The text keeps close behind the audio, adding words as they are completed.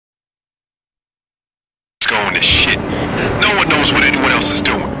on this shit. No one knows what anyone else is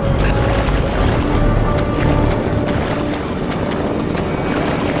doing.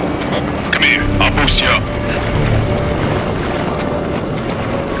 Come here, I'll boost you up.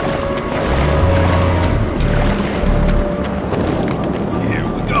 Here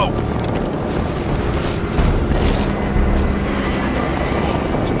we go.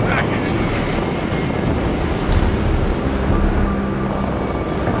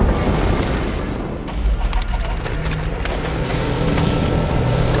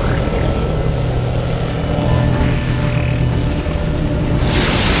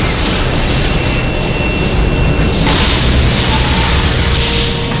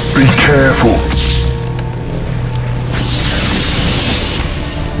 Be careful.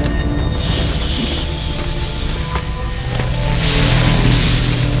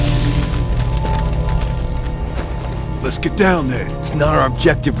 Let's get down there. It's not our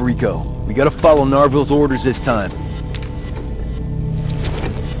objective, Rico. We gotta follow Narville's orders this time.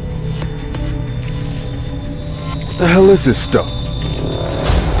 What the hell is this stuff?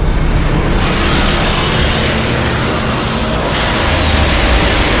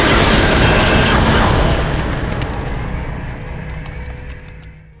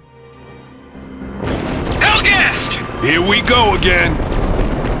 Here we go again!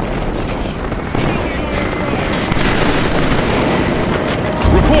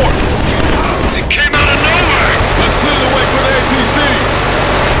 Report! It came out of nowhere! Let's clear the way for the APC!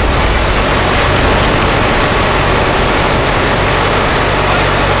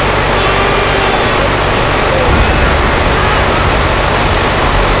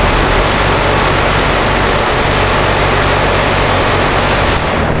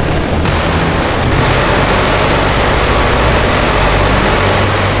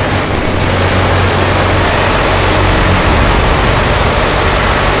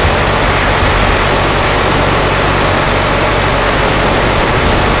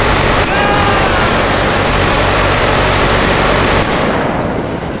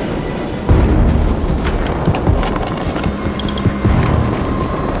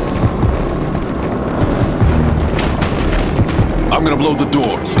 I'm gonna blow the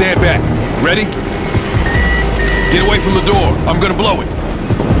door. Stand back. Ready? Get away from the door. I'm gonna blow it.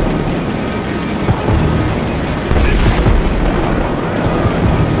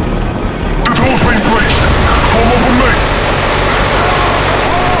 The door's been breached. Form up with me.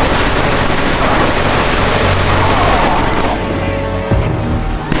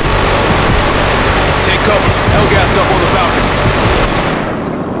 Take cover. Hellgassed up on the balcony.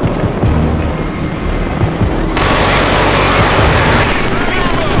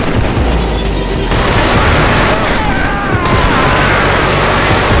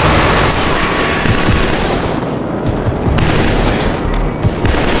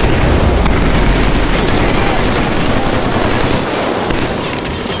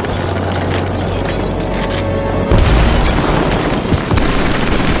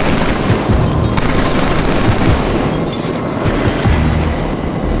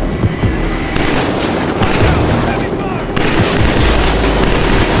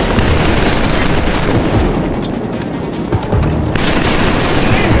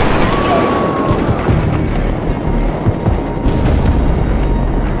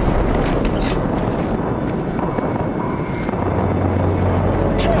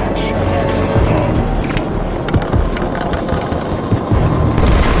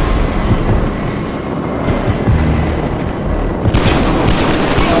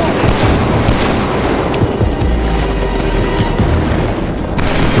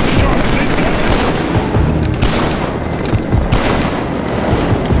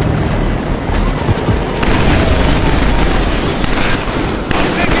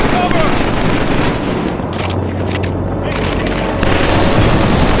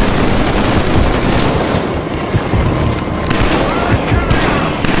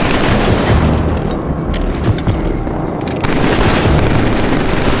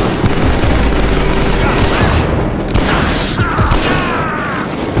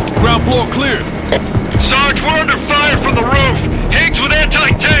 Floor clear. Sarge, we're under fire from the roof. Higgs with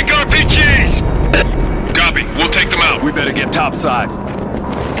anti-tank RPGs. Copy. We'll take them out. We better get topside.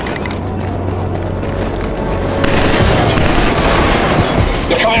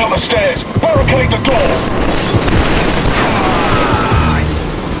 They're coming up the stairs. Barricade the door.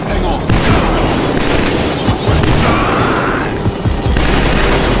 Hang on.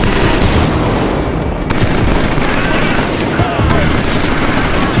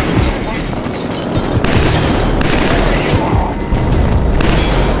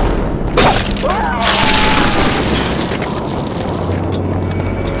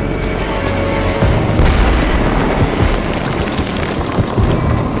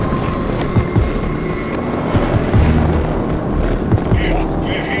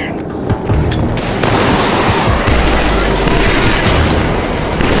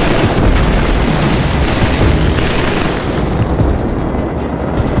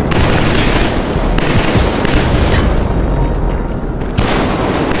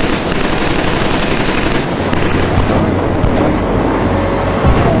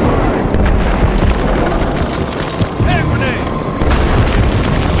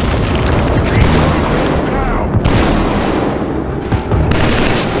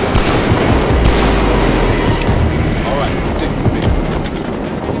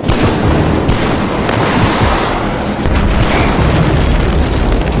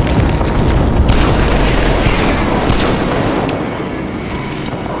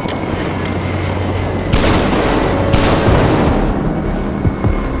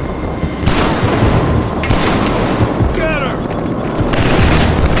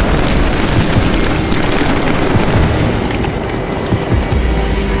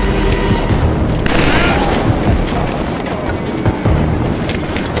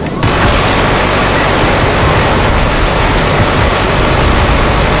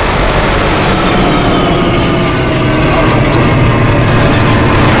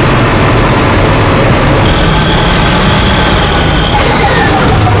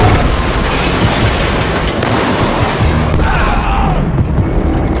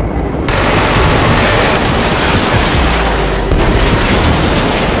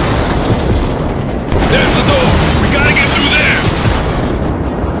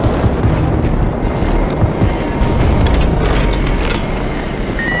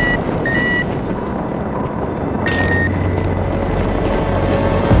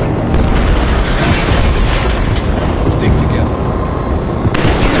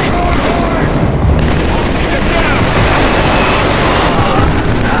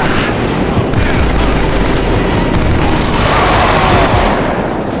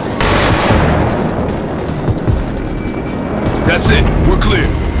 We're clear.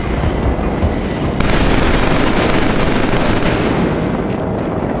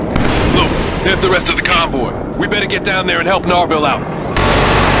 Look, there's the rest of the convoy. We better get down there and help Narville out.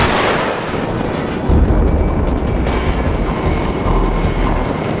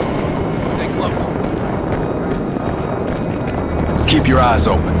 Stay close. Keep your eyes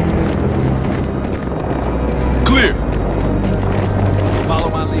open. Clear. Follow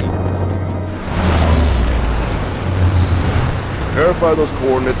my lead. Verify those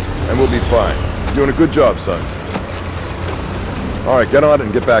coordinates, and we'll be fine. You're doing a good job, son. All right, get on it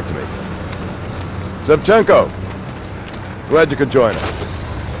and get back to me. Shevchenko, glad you could join us.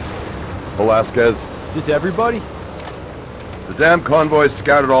 Velasquez. Is this everybody? The damn convoy's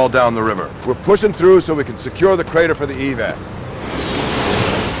scattered all down the river. We're pushing through so we can secure the crater for the evac.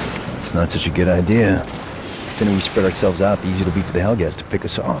 It's not such a good idea. The thinner we spread ourselves out, the easier it'll be for the Hellgas to pick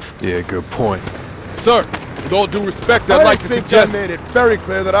us off. Yeah, good point. Sir, with all due respect, I'd like to suggest... I made it very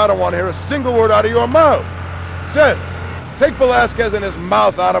clear that I don't want to hear a single word out of your mouth. Sid, take Velasquez and his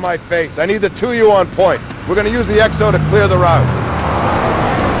mouth out of my face. I need the two of you on point. We're going to use the XO to clear the route.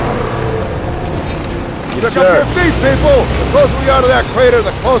 Pick up your feet, people! The closer we are to that crater,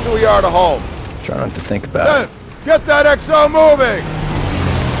 the closer we are to home. Try not to think about it. Get that XO moving!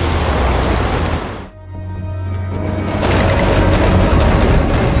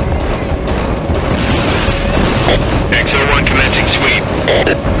 XO1 commencing sweep.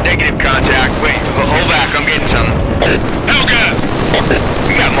 Negative contact. Wait, hold back. I'm getting something. Hellgas!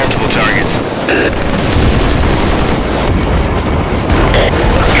 We got multiple targets.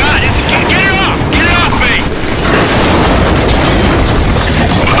 God, get it off! Get it off me!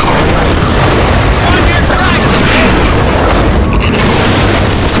 On your strike!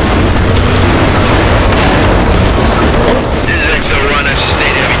 This is XO1. I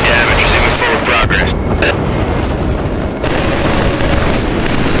sustained heavy damage. Resuming forward progress.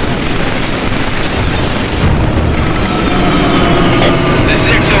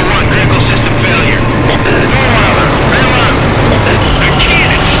 System failure. Go Wilder. Rail out. I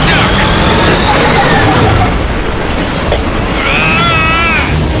can't. It's stuck.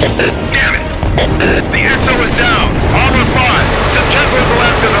 Damn it. The XO is down. Armor 5. Shevchenko and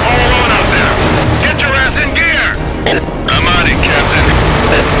Velasquez are all alone out there. Get your ass in gear. I'm on it, Captain.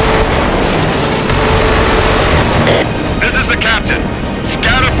 This is the Captain.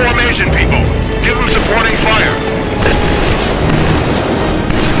 Scatter formation, people. Give them supporting fire.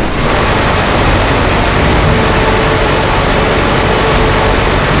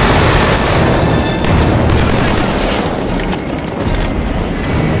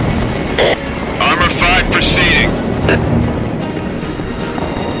 Proceeding.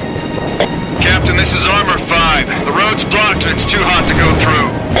 Captain, this is Armor 5. The road's blocked and it's too hot to go through.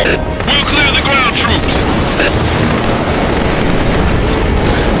 We'll clear the ground troops.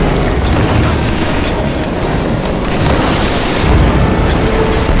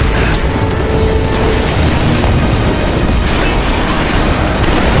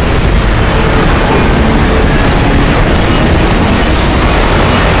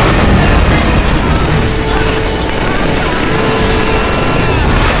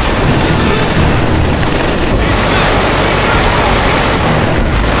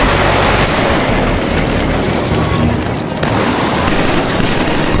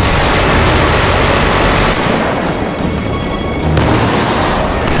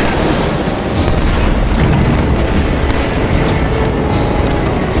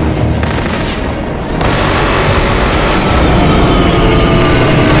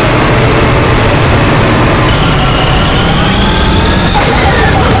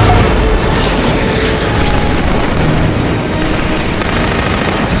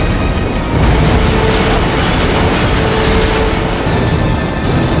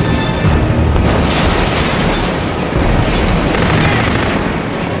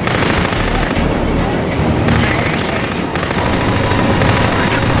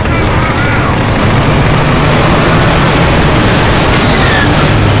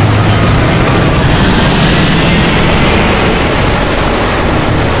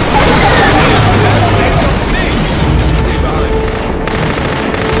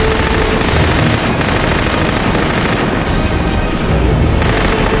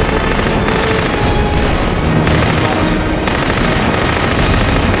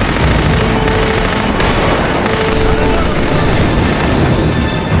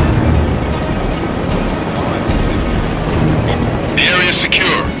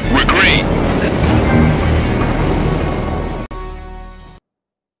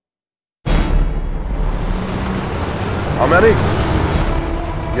 How many?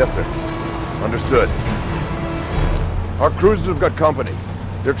 Yes, sir. Understood. Our cruisers have got company.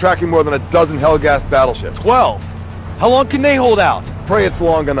 They're tracking more than a dozen Hellgas battleships. 12! How long can they hold out? Pray it's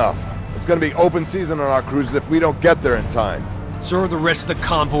long enough. It's gonna be open season on our cruisers if we don't get there in time. So are the rest of the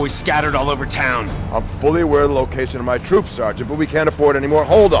convoys scattered all over town. I'm fully aware of the location of my troops, Sergeant, but we can't afford any more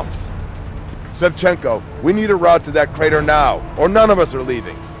holdups. Sevchenko, we need a route to that crater now, or none of us are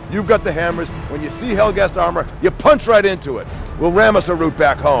leaving. You've got the hammers. When you see Hellgas armor, you punch right into it. We'll ram us a route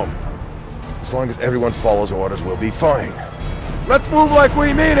back home. As long as everyone follows orders, we'll be fine. Let's move like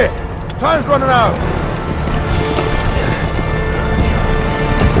we mean it! Time's running out!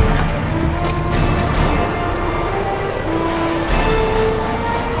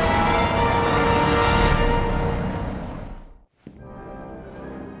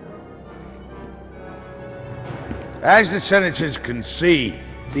 As the senators can see,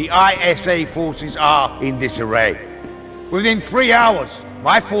 the ISA forces are in disarray. Within 3 hours,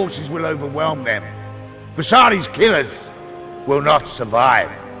 my forces will overwhelm them. Vasari's killers will not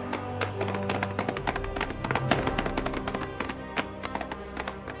survive.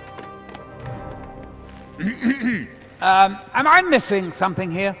 Am I missing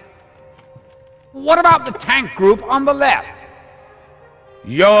something here? What about the tank group on the left?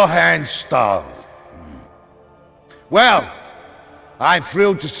 Your hand stalled. Well, I'm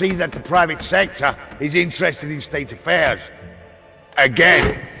thrilled to see that the private sector is interested in state affairs.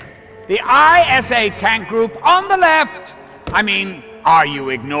 Again. The ISA tank group on the left? I mean, are you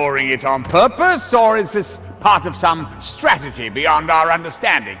ignoring it on purpose, or is this part of some strategy beyond our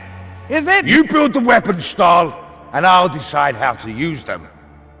understanding? Is it? You build the weapons, Stahl, and I'll decide how to use them.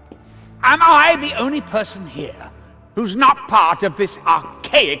 Am I the only person here who's not part of this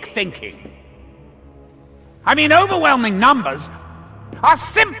archaic thinking? I mean, overwhelming numbers are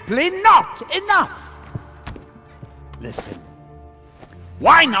simply not enough. Listen,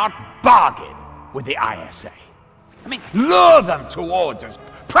 why not bargain with the ISA? I mean, lure them towards us,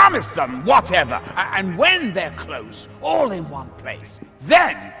 promise them whatever, and when they're close, all in one place,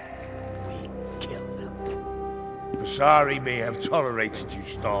 then we kill them. Vasari may have tolerated you,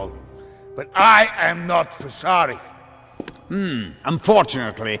 Stahl, but I am not Vasari.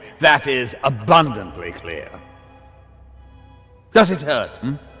 Unfortunately, that is abundantly clear. Does it hurt,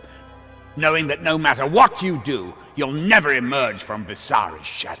 knowing that no matter what you do, you'll never emerge from Vasari's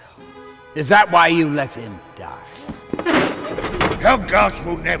shadow? Is that why you let him die? Hellgas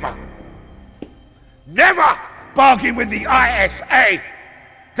will never bargain with the ISA!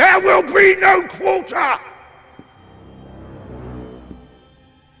 There will be no quarter!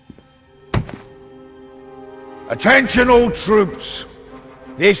 Attention all troops.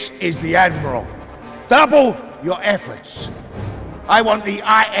 This is the Admiral. Double your efforts. I want the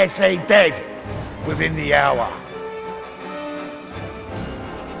ISA dead within the hour.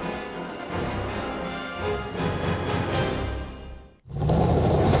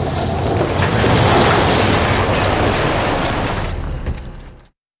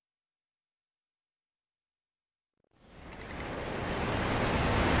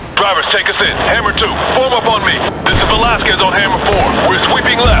 Drivers, take us in. Hammer 2, form up on me. This is Velasquez on Hammer 4. We're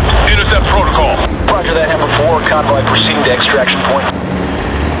sweeping left. Intercept protocol. Roger that, Hammer 4. Convoy proceeding to extraction point.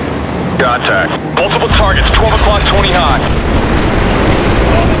 Contact. Multiple targets, 12 o'clock, 20 high.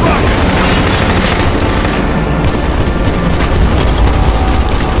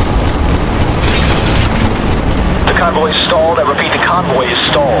 The convoy is stalled. I repeat, the convoy is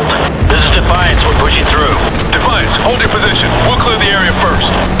stalled. This is Defiance. We're pushing through. Defiance, hold your position. We'll clear the area first.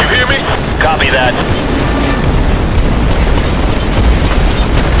 You hear me? Copy that.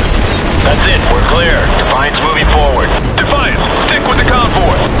 That's it. We're clear. Defiance moving forward. Defiance, stick with the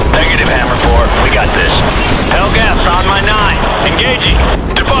convoy. Negative, Hammer 4. We got this. Hellgas on my 9. Engaging.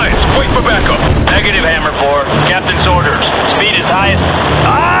 Defiance, wait for backup. Negative, Hammer 4. Captain's orders. Speed is highest.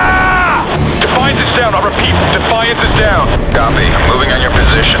 Ah! Defiance is down. I repeat, Defiance is down. Copy. Moving on your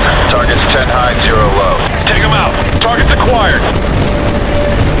position. Targets 10 high, 0 low. Take him out. Target's acquired.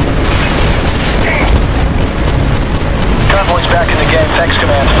 Convoy's back in the game. Thanks,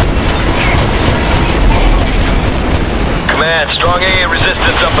 Command. Command, strong AA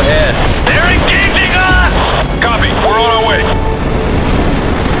resistance up ahead. They're engaging us! Copy, we're on our way.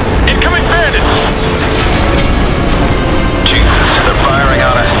 Incoming bandits! Jesus, they're firing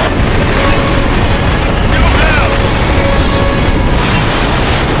on us. Go now!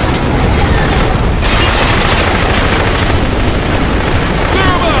 Clear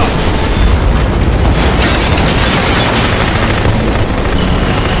 'em out!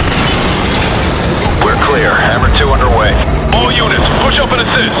 We're clear. Hammer 2 underway. All units, push up and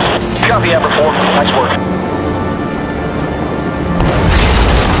assist. Copy, Hammer 4. Nice work.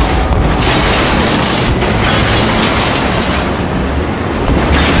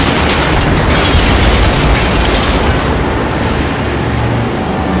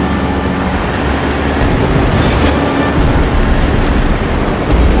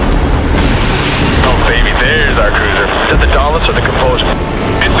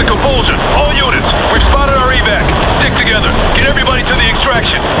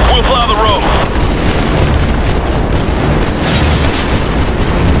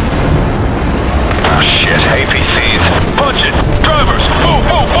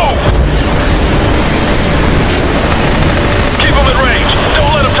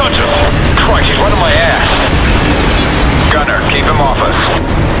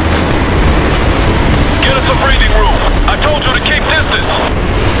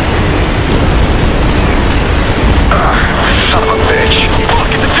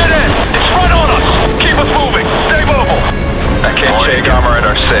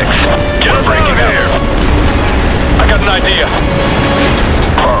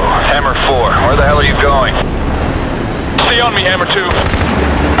 Stay on me, Hammer 2.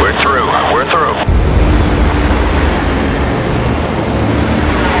 We're through. We're through.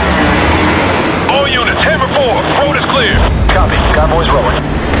 All units, Hammer 4. Road is clear. Copy. Convoy's rolling.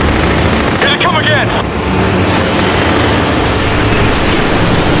 Here they come again.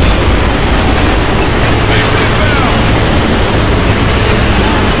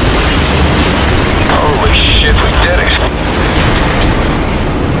 Holy shit, we did it.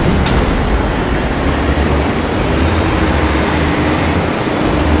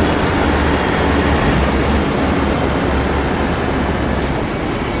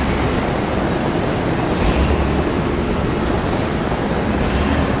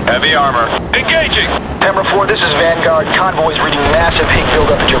 Heavy armor. Engaging! Hammer 4, this is Vanguard. Convoy's reading massive hate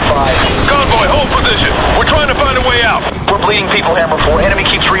buildup at your 5. Convoy, hold position. We're trying to find a way out. We're bleeding people, Hammer 4. Enemy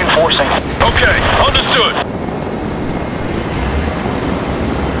keeps reinforcing. Okay, understood.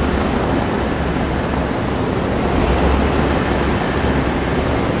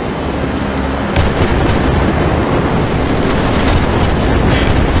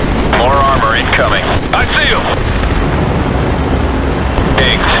 More armor incoming. I see them.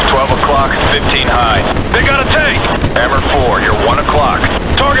 12 o'clock, 15 high. They got a tank! Hammer 4, you're 1 o'clock.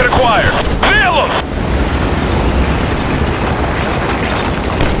 Target acquired. Nail them!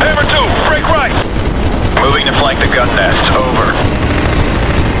 Hammer 2, break right! Moving to flank the gun nest. Over.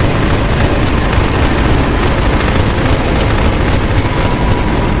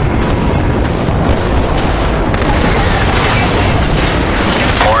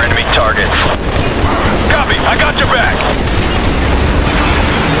 More enemy targets. Copy, I got your back.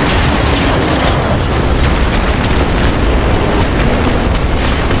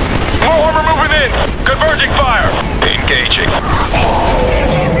 Converging fire! Engaging.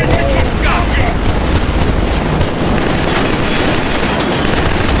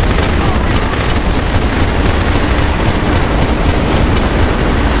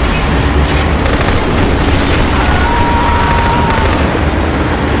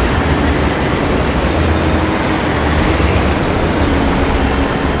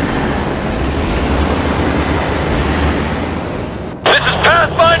 This is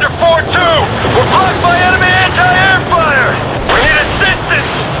Pathfinder 4-2! We're blocked by enemy anti-air fire! We need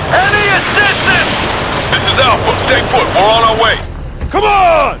assistance! Any assistance! This is Alpha. Stay put. We're on our way. Come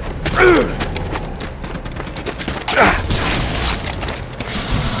on!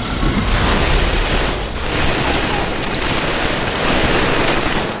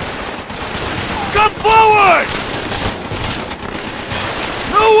 Come forward!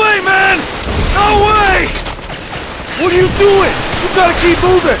 No way, man! No way! What are you doing? You gotta keep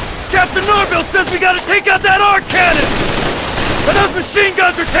moving! Captain Norville says we gotta take out that arc cannon! And those machine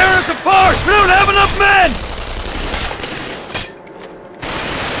guns are tearing us apart! We don't have enough men!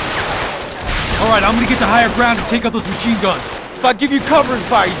 Alright, I'm gonna get to higher ground and take out those machine guns. If I give you cover and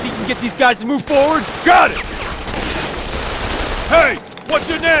fire, you think you can get these guys to move forward? Got it! Hey, what's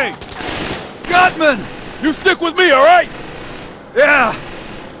your name? Gottman! You stick with me, all right? Yeah,